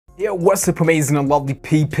Yo, what's up, amazing and lovely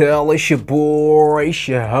people? It's your boy, it's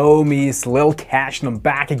your homie, it's Lil Cash, and I'm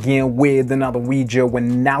back again with another video,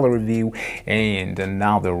 another review, and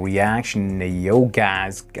another reaction. Yo,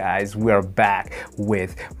 guys, we are back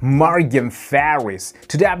with Myriam Fares.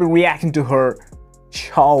 Today I'll be reacting to her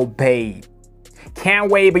Chou Bheb.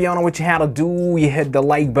 Can't wait, but you know what you have to do. You hit the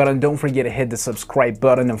like button, don't forget to hit the subscribe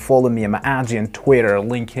button, and follow me on my IG and Twitter.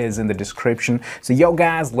 Link is in the description. So yo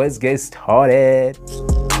guys, let's get started.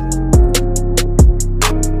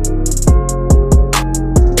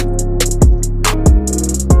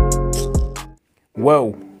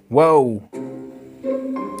 Whoa, whoa.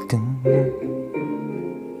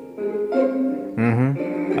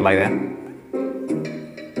 I like that.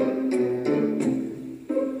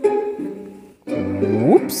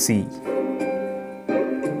 Whoopsie.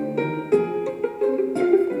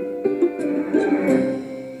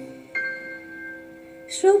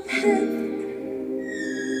 شو بحب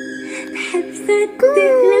صدق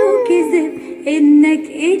لو كذب إنك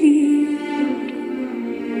إلي،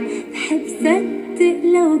 بحب صدق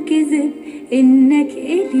لو كذب إنك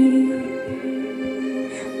إلي،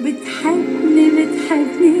 بتحبني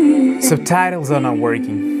Subtitles are not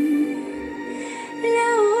working.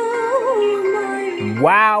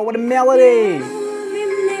 Wow, what a melody!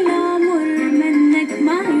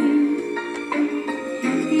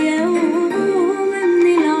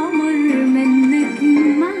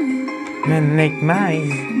 منك معي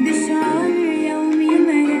بشعور يومي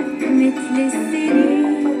مرق مثل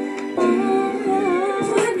السنين،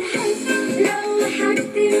 وبحب لو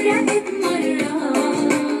حد مرقت مرة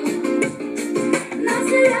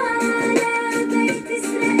نظرة على بيت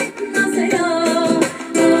سرقت نظرة.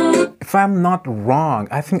 If I'm not wrong,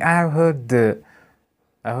 I think I heard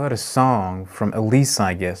a song from Elisa,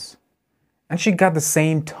 I guess. And she got the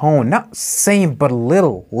same tone, not same, but a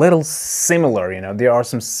little similar, you know, there are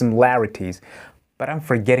some similarities, but I'm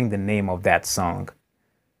forgetting the name of that song.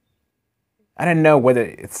 I don't know whether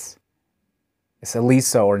it's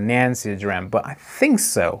Elisa or Nancy Dram, but I think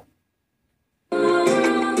so.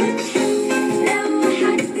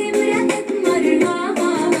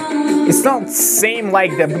 It's not same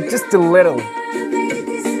like that, but just a little.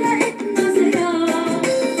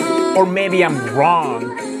 Or maybe I'm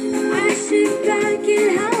wrong.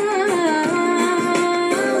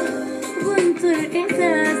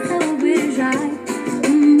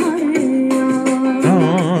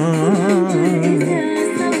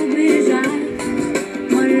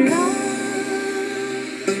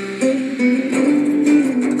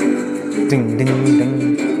 Ding, ding, ding.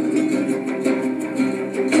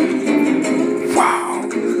 Wow.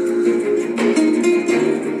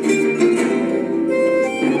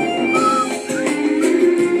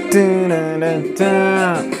 Da, da, da, da.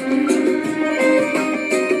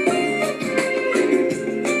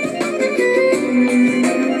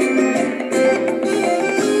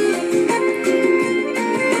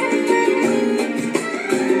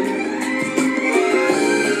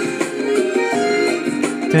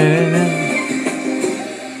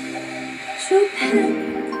 شو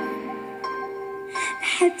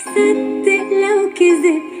بحب صدق لو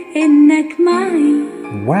كذب إنك معي.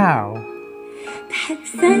 Wow. بحب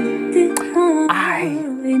صدق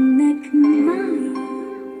إنك معي.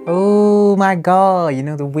 Oh my god, you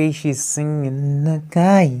know the way she's singing the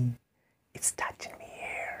guy. It's touching me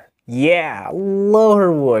here. Yeah, I love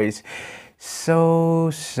her voice.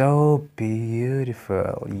 So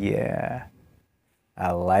beautiful. Yeah.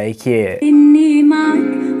 I like it. إني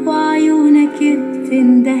معك وعيونك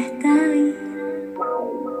بتندهتاي.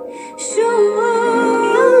 شو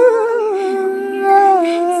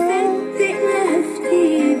صدق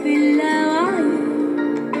لهفتي باللاوعي،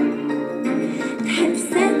 بحب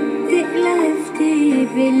صدق لهفتي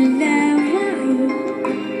باللاوعي،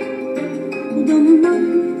 ضمنك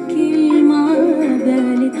كل ما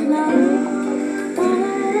بالي طلع.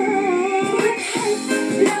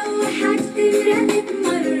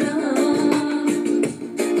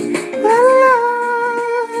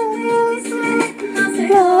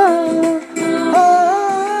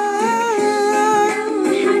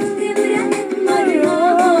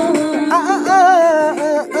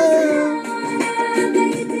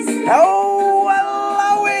 Oh, I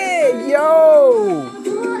love it, yo!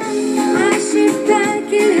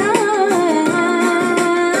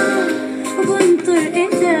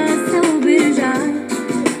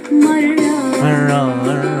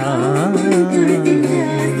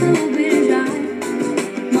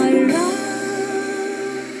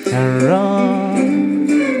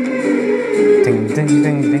 Ding, ding,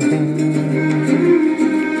 ding, ding, ding.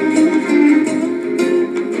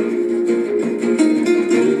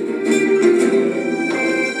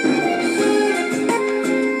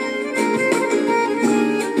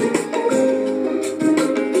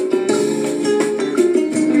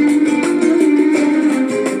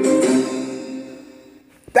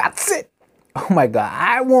 Oh my God,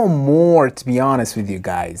 I want more, to be honest with you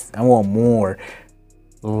guys. I want more.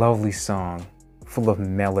 Lovely song, full of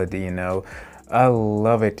melody, you know. I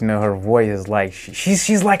love it, you know, her voice is like,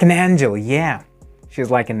 she's like an angel, yeah. She's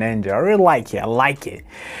like an angel. I really like it. I like it.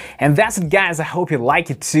 And that's it, guys. I hope you like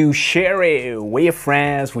it too. Share it with your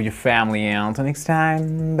friends, with your family. And until next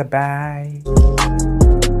time, bye-bye.